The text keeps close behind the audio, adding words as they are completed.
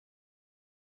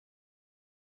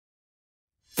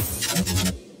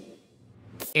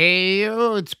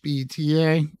Ayo, it's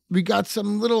BTA. We got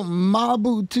some Lil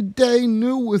Mabu today,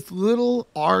 new with Lil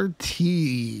RT.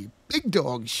 Big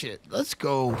dog shit. Let's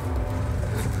go.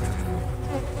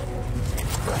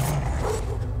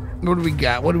 What do we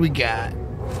got? What do we got?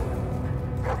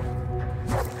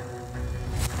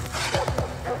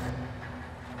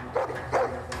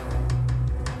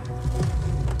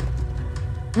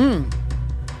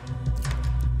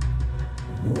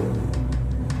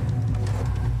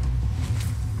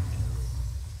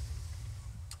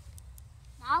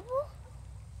 Mabu?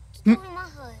 It's doing in my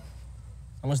hood.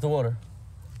 How much the water?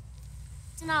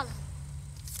 $10.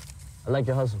 I like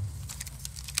your hustle.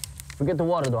 Forget the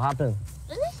water though, hop in.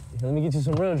 Really? Let me get you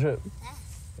some real drip.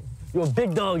 You're a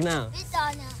big dog now. Big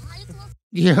dog now. How you close?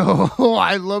 Yo,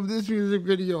 I love this music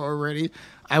video already.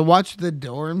 I watched the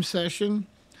dorm session.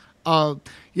 Yo,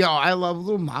 I love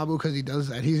Lil Mabu because he does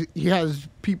that. He has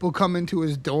people come into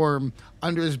his dorm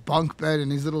under his bunk bed in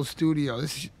his little studio.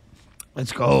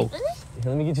 Let's go. Really?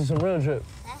 Let me get you some real drip.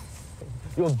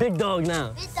 You're a big dog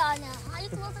now. Big dog now. How you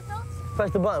close the door?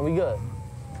 Press the button, we good.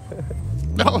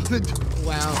 No,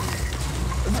 wow.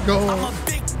 Let's go. I'm a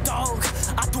big dog.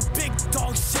 I do big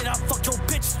dog shit. I fuck your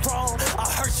bitch strong. I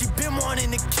heard she been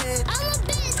wanting a kid. I'm a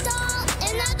big dog,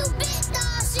 and I do big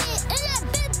dog shit. And that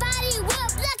big body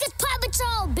whip like it's Paw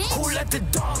Patrol, bitch. Who let the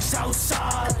dogs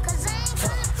outside? Cause I ain't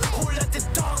tryna play. Who let the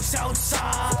dogs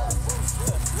outside?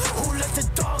 Who let the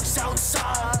dogs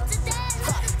outside?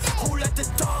 Who let the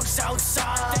dogs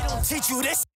outside? They don't teach you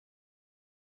this.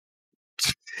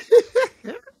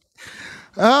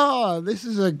 Oh, this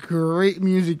is a great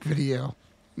music video.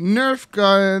 Nerf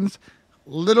guns,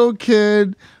 little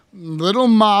kid, Lil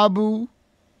Mabu.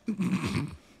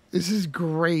 This is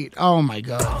great. Oh my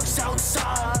god.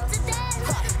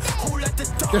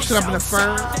 Dressing up in a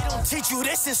fur. They don't teach you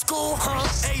this in school, huh?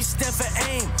 A stand for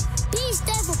aim. B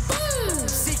stand for boom.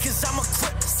 C cause I'm a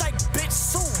crip psych bitch,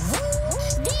 so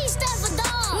woo. D stand for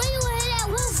dog. When you hear that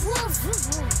woof woof.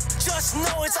 Just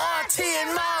know it's RT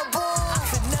and Mabu. I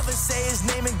could never say his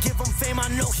name and give him fame. I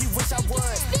know he wish I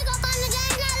would. Speak up on the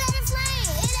game, not let it flame.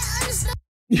 It ain't understood.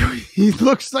 He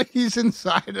looks like he's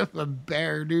inside of a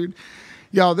bear, dude.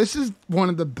 Yo, this is one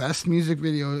of the best music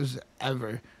videos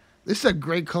ever. This is a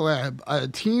great collab. A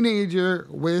teenager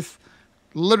with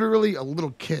literally a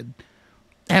little kid.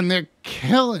 And they're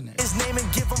killing it. His name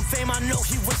and give him fame. I know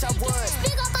he wish I would.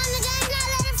 Speak up on the game, not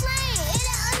let it flame. It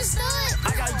ain't understood.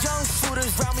 I got young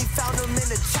shooters round me, found him in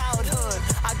the childhood.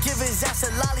 I give his ass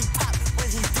a lollipop when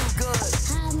he do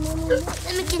good.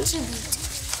 Let me contribute.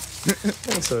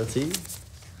 Thanks, RT.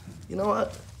 You know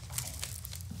what?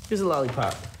 Here's a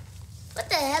lollipop. What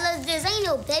the hell is this? Ain't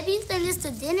no baby. You think this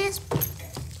the dentist?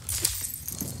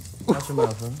 Watch your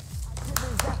mouth, huh?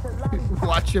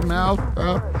 Watch your mouth,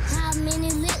 bro. How many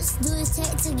lips do it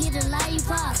take to get a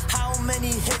lollipop? How many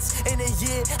hits in a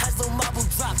year has Lil Mabu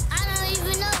dropped? I don't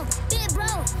even know. Big bro,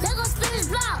 let's go spin this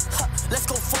block. Let's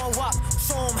go for a walk.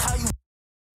 Show him how you.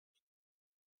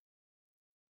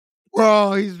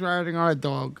 Bro, he's riding our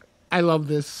dog. I love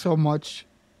this so much.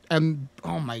 And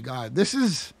oh my god, this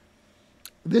is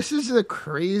the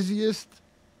craziest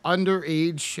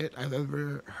underage shit I've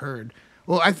ever heard.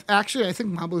 Well, I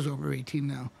think Mabu's over 18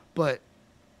 now, but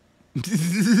this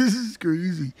is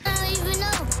crazy. I don't even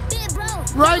know. Big bro,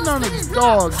 Riding on his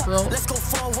dog, bro. Let's go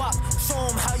for a walk. Show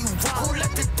him how you rock. Who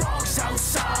let the dogs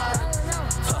outside?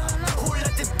 Who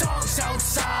let the dogs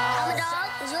outside? I'm a dog.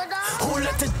 Is your dog? Who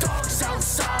let the dogs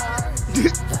outside?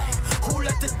 Who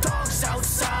let the dogs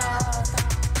outside?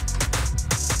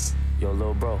 Yo,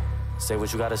 little bro, say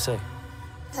what you gotta say.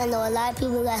 I know a lot of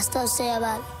people got stuff to say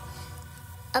about it.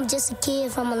 I'm just a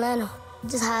kid from Atlanta.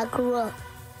 Just how I grew up.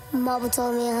 Mama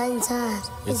told me 100 times.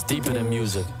 It's deeper than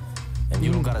music. And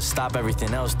you don't gotta stop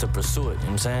everything else to pursue it, you know what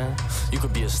I'm saying? You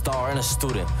could be a star and a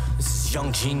student. This is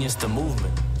young genius, the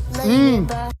movement. Love you,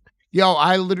 bro. Yo,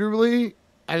 I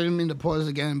didn't mean to pause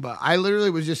again, but I literally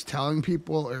was just telling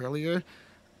people earlier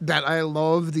that I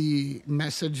love the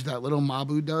message that Lil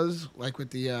Mabu does, like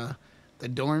with the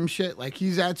dorm shit. Like,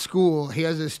 he's at school, he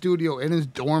has a studio in his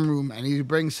dorm room, and he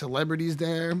brings celebrities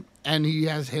there, and he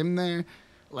has him there.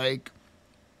 Like,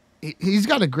 he's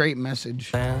got a great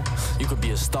message. Man, you could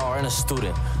be a star and a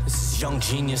student. This is young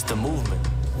genius, the movement.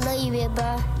 Love you, big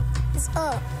bro. It's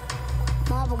up.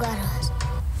 Marble got us.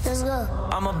 Let's go.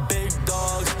 I'm a big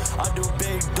dog. I do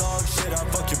big dog shit. I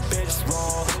fuck your bitch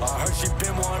raw. I heard she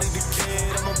been wanting a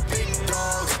kid. I'm a big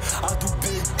dog. I do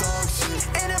big dog shit.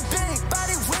 In a big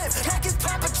body whip, like it's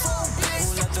Paw Patrol, bitch.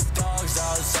 Who let the dogs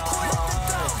outside?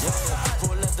 Who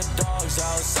let the dogs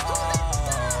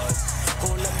outside?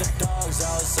 Who let the dogs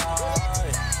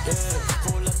outside? Yeah.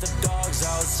 Who let the dogs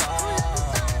outside?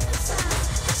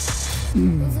 We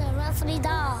finna run for these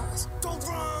dogs.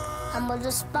 I'm on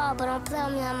the spot, but don't play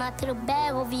with me. I'm out to the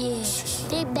bag over here.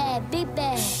 Big bag, big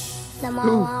bag. Lil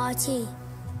Mabu RT.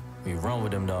 We run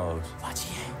with them dogs.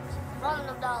 Run with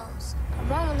them dogs.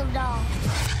 Run with them dogs.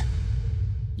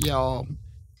 Yo.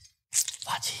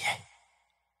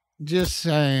 Just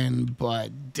saying,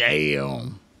 but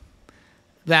damn.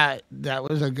 That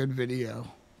was a good video.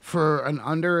 For an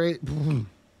underage.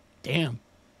 Damn.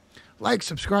 Like,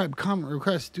 subscribe, comment,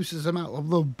 request. Deuces, I'm out.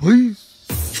 Love, peace.